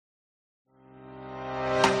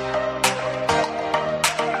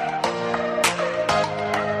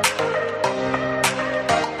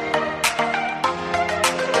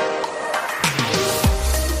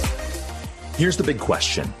Here's the big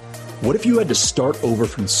question. What if you had to start over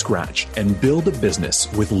from scratch and build a business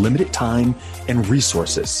with limited time and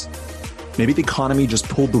resources? Maybe the economy just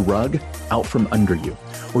pulled the rug out from under you,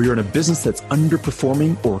 or you're in a business that's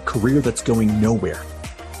underperforming or a career that's going nowhere.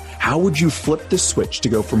 How would you flip the switch to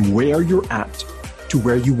go from where you're at to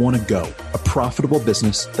where you want to go? A profitable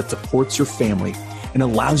business that supports your family and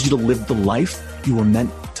allows you to live the life you were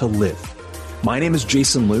meant to live. My name is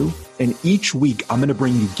Jason Liu, and each week I'm going to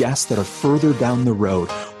bring you guests that are further down the road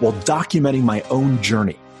while documenting my own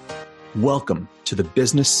journey. Welcome to the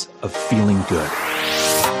business of feeling good.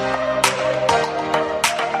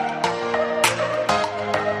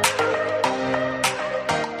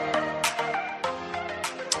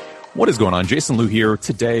 What is going on? Jason Liu here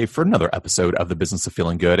today for another episode of the Business of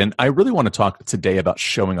Feeling Good. And I really want to talk today about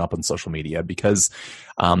showing up on social media because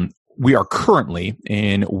we are currently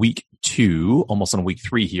in week 2, almost on week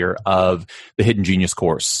 3 here of the Hidden Genius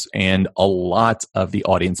course. And a lot of the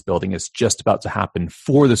audience building is just about to happen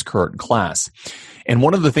for this current class. And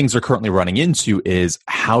one of the things they're currently running into is,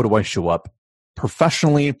 how do I show up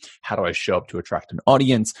professionally? How do I show up to attract an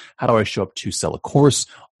audience? How do I show up to sell a course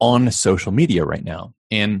on social media right now?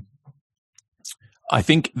 And I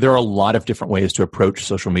think there are a lot of different ways to approach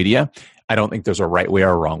social media. I don't think there's a right way or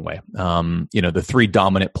a wrong way. The 3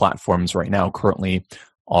 dominant platforms right now currently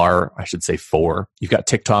are, I should say 4. You've got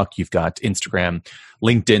TikTok, you've got Instagram,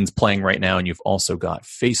 LinkedIn's playing right now, and you've also got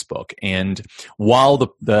Facebook. And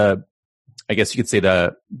while I guess you could say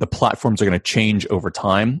the platforms are going to change over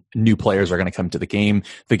time, new players are going to come to the game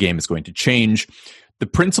is going to change. The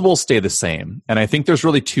principles stay the same. And I think there's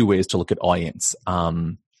really 2 ways to look at audience.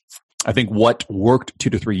 I think what worked 2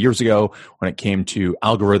 to 3 years ago when it came to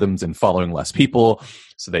algorithms and following less people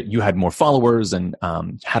so that you had more followers and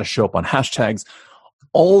how to show up on hashtags,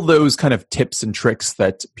 all those kind of tips and tricks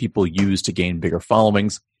that people use to gain bigger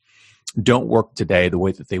followings don't work today the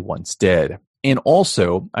way that they once did. And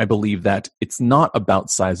also, I believe that it's not about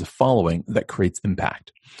size of following that creates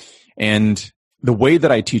impact. And the way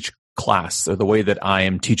that I teach class, or the way that I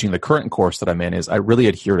am teaching the current course that I'm in, is I really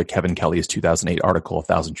adhere to Kevin Kelly's 2008 article,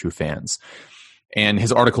 1,000 True Fans. And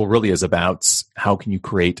his article really is about how can you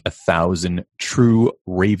create 1,000 true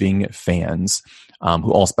raving fans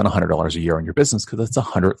who all spend $100 a year on your business, because that's a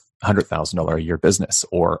 $100,000 a year business.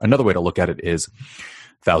 Or another way to look at it is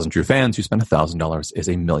 1,000 true fans who spend $1,000 is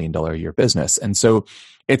 $1 million a year business. And so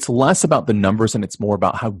it's less about the numbers and it's more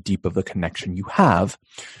about how deep of the connection you have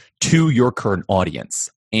to your current audience.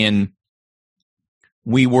 And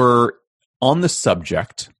we were on the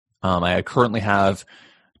subject. I currently have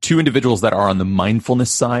 2 individuals that are on the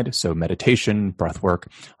mindfulness side, so meditation, breath work.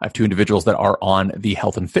 I have 2 individuals that are on the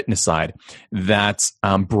health and fitness side that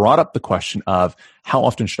brought up the question of, how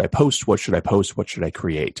often should I post? What should I post? What should I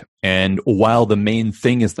create? And while the main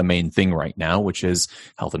thing is the main thing right now, which is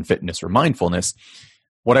health and fitness or mindfulness,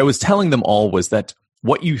 what I was telling them all was that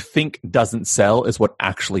what you think doesn't sell is what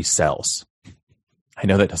actually sells. I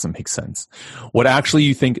know that doesn't make sense. What actually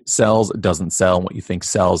you think sells doesn't sell, and what you think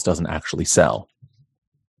sells doesn't actually sell.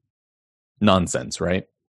 Nonsense, right?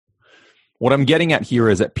 What I'm getting at here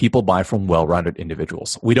is that people buy from well-rounded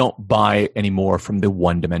individuals. We don't buy anymore from the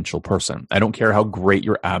one-dimensional person. I don't care how great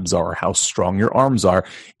your abs are or how strong your arms are.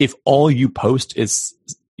 If all you post is,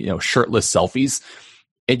 shirtless selfies,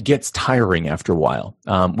 it gets tiring after a while.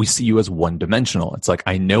 We see you as one-dimensional. It's like,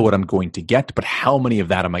 I know what I'm going to get, but how many of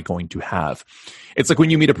that am I going to have? It's like when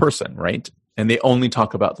you meet a person, right? And they only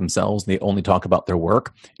talk about themselves, they only talk about their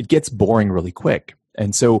work. It gets boring really quick.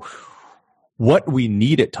 And so what we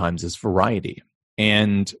need at times is variety.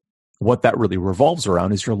 And what that really revolves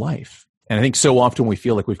around is your life. And I think so often we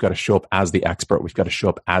feel like we've got to show up as the expert. We've got to show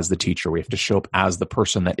up as the teacher. We have to show up as the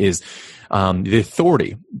person that is the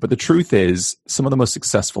authority. But the truth is, some of the most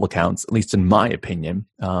successful accounts, at least in my opinion,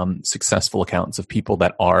 successful accounts of people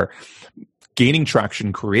that are gaining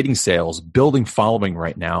traction, creating sales, building following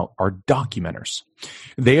right now are documenters.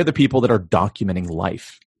 They are the people that are documenting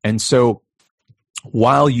life. And so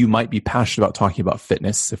while you might be passionate about talking about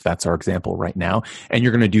fitness, if that's our example right now, and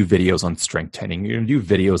you're going to do videos on strength training, you're going to do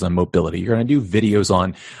videos on mobility, you're going to do videos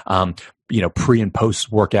on, pre and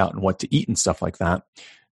post workout and what to eat and stuff like that.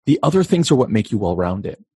 The other things are what make you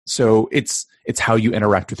well-rounded. So it's how you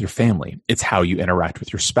interact with your family. It's how you interact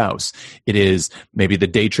with your spouse. It is maybe the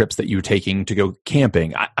day trips that you're taking to go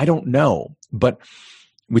camping. I don't know, but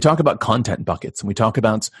we talk about content buckets and we talk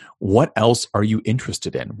about what else are you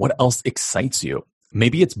interested in? What else excites you?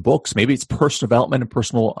 Maybe it's books. Maybe it's personal development and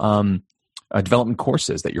personal development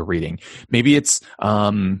courses that you're reading. Maybe it's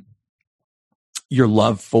your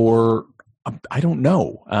love for, I don't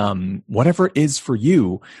know, whatever it is for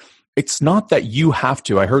you. it's not that you have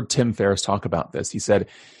to. I heard Tim Ferriss talk about this. He's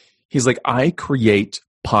like, I create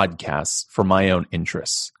podcasts for my own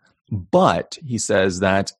interests. But he says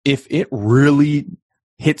that if it really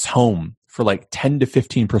hits home for like 10 to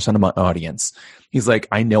 15% of my audience, he's like,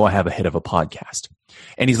 I know I have a hit of a podcast.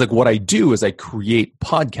 And he's like, what I do is I create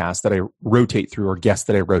podcasts that I rotate through, or guests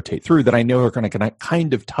that I rotate through, that I know are going to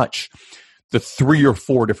kind of touch the 3 or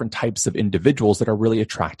 4 different types of individuals that are really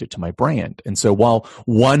attracted to my brand. And so while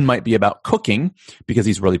one might be about cooking because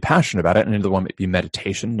he's really passionate about it, and another one might be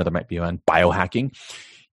meditation, another might be on biohacking,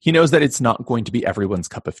 he knows that it's not going to be everyone's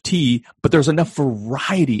cup of tea, but there's enough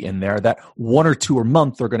variety in there that 1 or 2 a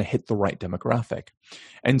month are going to hit the right demographic.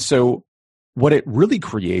 And so what it really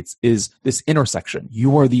creates is this intersection.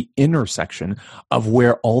 You are the intersection of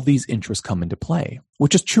where all these interests come into play,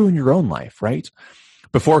 which is true in your own life, right?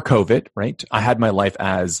 Before COVID, right, I had my life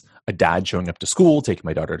as a dad showing up to school, taking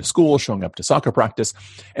my daughter to school, showing up to soccer practice,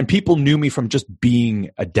 and people knew me from just being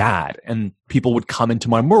a dad. And people would come into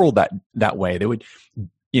my world that way. They would,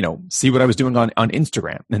 see what I was doing on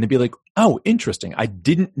Instagram, and they'd be like, "Oh, interesting. I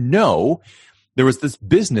didn't know there was this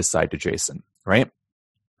business side to Jason," right?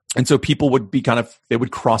 And so people would be they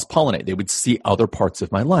would cross-pollinate. They would see other parts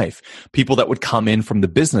of my life. People that would come in from the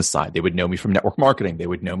business side, they would know me from network marketing. They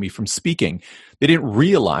would know me from speaking. They didn't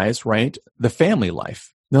realize, right, the family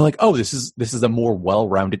life. They're like, oh, this is a more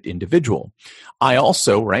well-rounded individual. I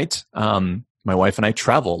also, right, my wife and I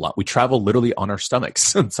travel a lot. We travel literally on our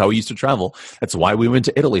stomachs. That's how we used to travel. That's why we went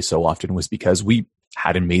to Italy so often, was because we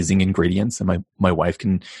had amazing ingredients, and my wife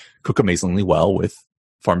can cook amazingly well with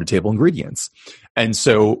farm-to-table ingredients. And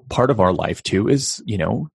so part of our life too is,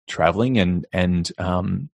 traveling and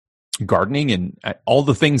gardening and all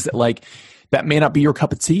the things that may not be your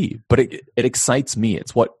cup of tea, but it excites me.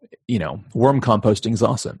 It's what, worm composting is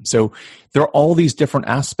awesome. So there are all these different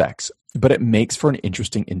aspects, but it makes for an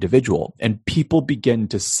interesting individual. And people begin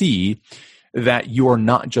to see that you are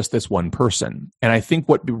not just this one person. And I think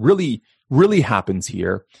what really, really happens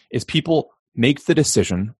here is people make the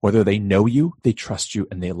decision whether they know you, they trust you,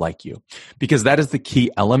 and they like you. Because that is the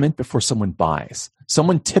key element before someone buys.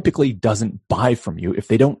 Someone typically doesn't buy from you if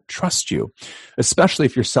they don't trust you, especially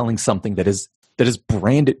if you're selling something that is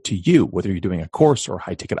branded to you, whether you're doing a course or a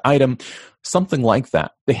high-ticket item, something like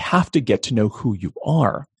that. They have to get to know who you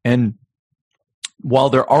are. And while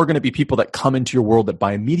there are going to be people that come into your world that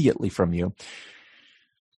buy immediately from you,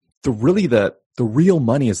 the real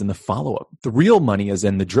money is in the follow-up. The real money is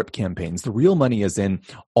in the drip campaigns. The real money is in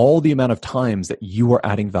all the amount of times that you are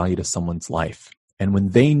adding value to someone's life. And when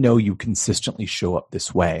they know you consistently show up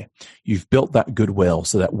this way, you've built that goodwill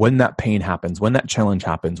so that when that pain happens, when that challenge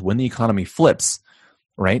happens, when the economy flips,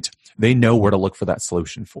 right, they know where to look for that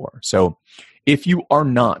solution for. So if you are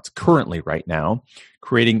not currently right now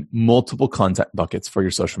creating multiple content buckets for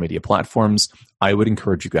your social media platforms, I would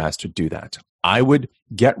encourage you guys to do that. I would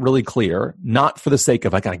get really clear, not for the sake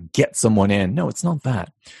of I got to get someone in. No, it's not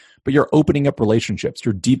that. But you're opening up relationships.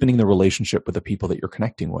 You're deepening the relationship with the people that you're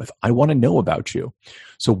connecting with. I want to know about you.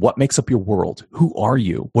 So what makes up your world? Who are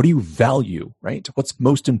you? What do you value, right? What's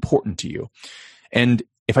most important to you? And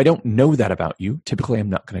if I don't know that about you, typically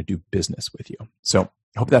I'm not going to do business with you. So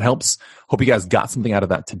I hope that helps. Hope you guys got something out of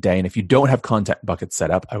that today. And if you don't have content buckets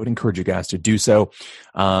set up, I would encourage you guys to do so.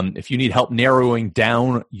 If you need help narrowing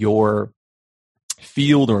down your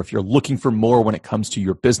field, or if you're looking for more when it comes to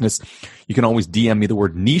your business, you can always DM me the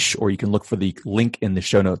word niche, or you can look for the link in the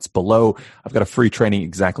show notes below. I've got a free training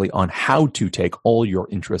exactly on how to take all your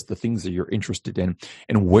interests, the things that you're interested in,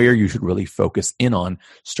 and where you should really focus in on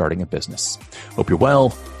starting a business. Hope you're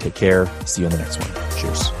well. Take care. See you in the next one.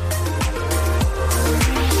 Cheers.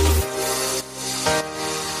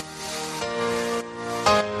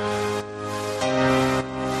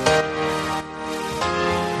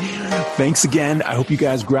 Thanks again. I hope you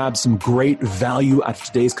guys grabbed some great value out of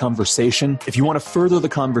today's conversation. If you want to further the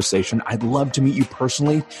conversation, I'd love to meet you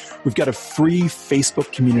personally. We've got a free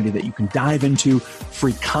Facebook community that you can dive into,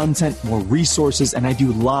 free content, more resources, and I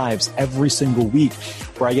do lives every single week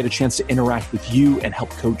where I get a chance to interact with you and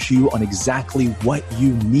help coach you on exactly what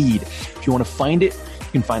you need. If you want to find it,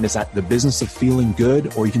 you can find us at The Business of Feeling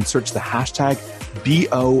Good, or you can search the hashtag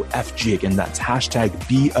BOFG. Again, that's hashtag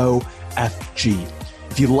BOFG.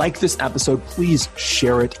 If you like this episode, please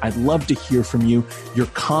share it. I'd love to hear from you. Your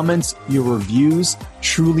comments, your reviews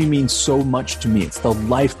truly mean so much to me. It's the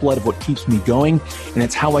lifeblood of what keeps me going, and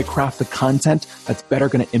it's how I craft the content that's better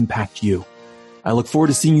going to impact you. I look forward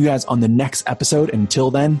to seeing you guys on the next episode.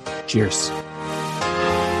 Until then, cheers.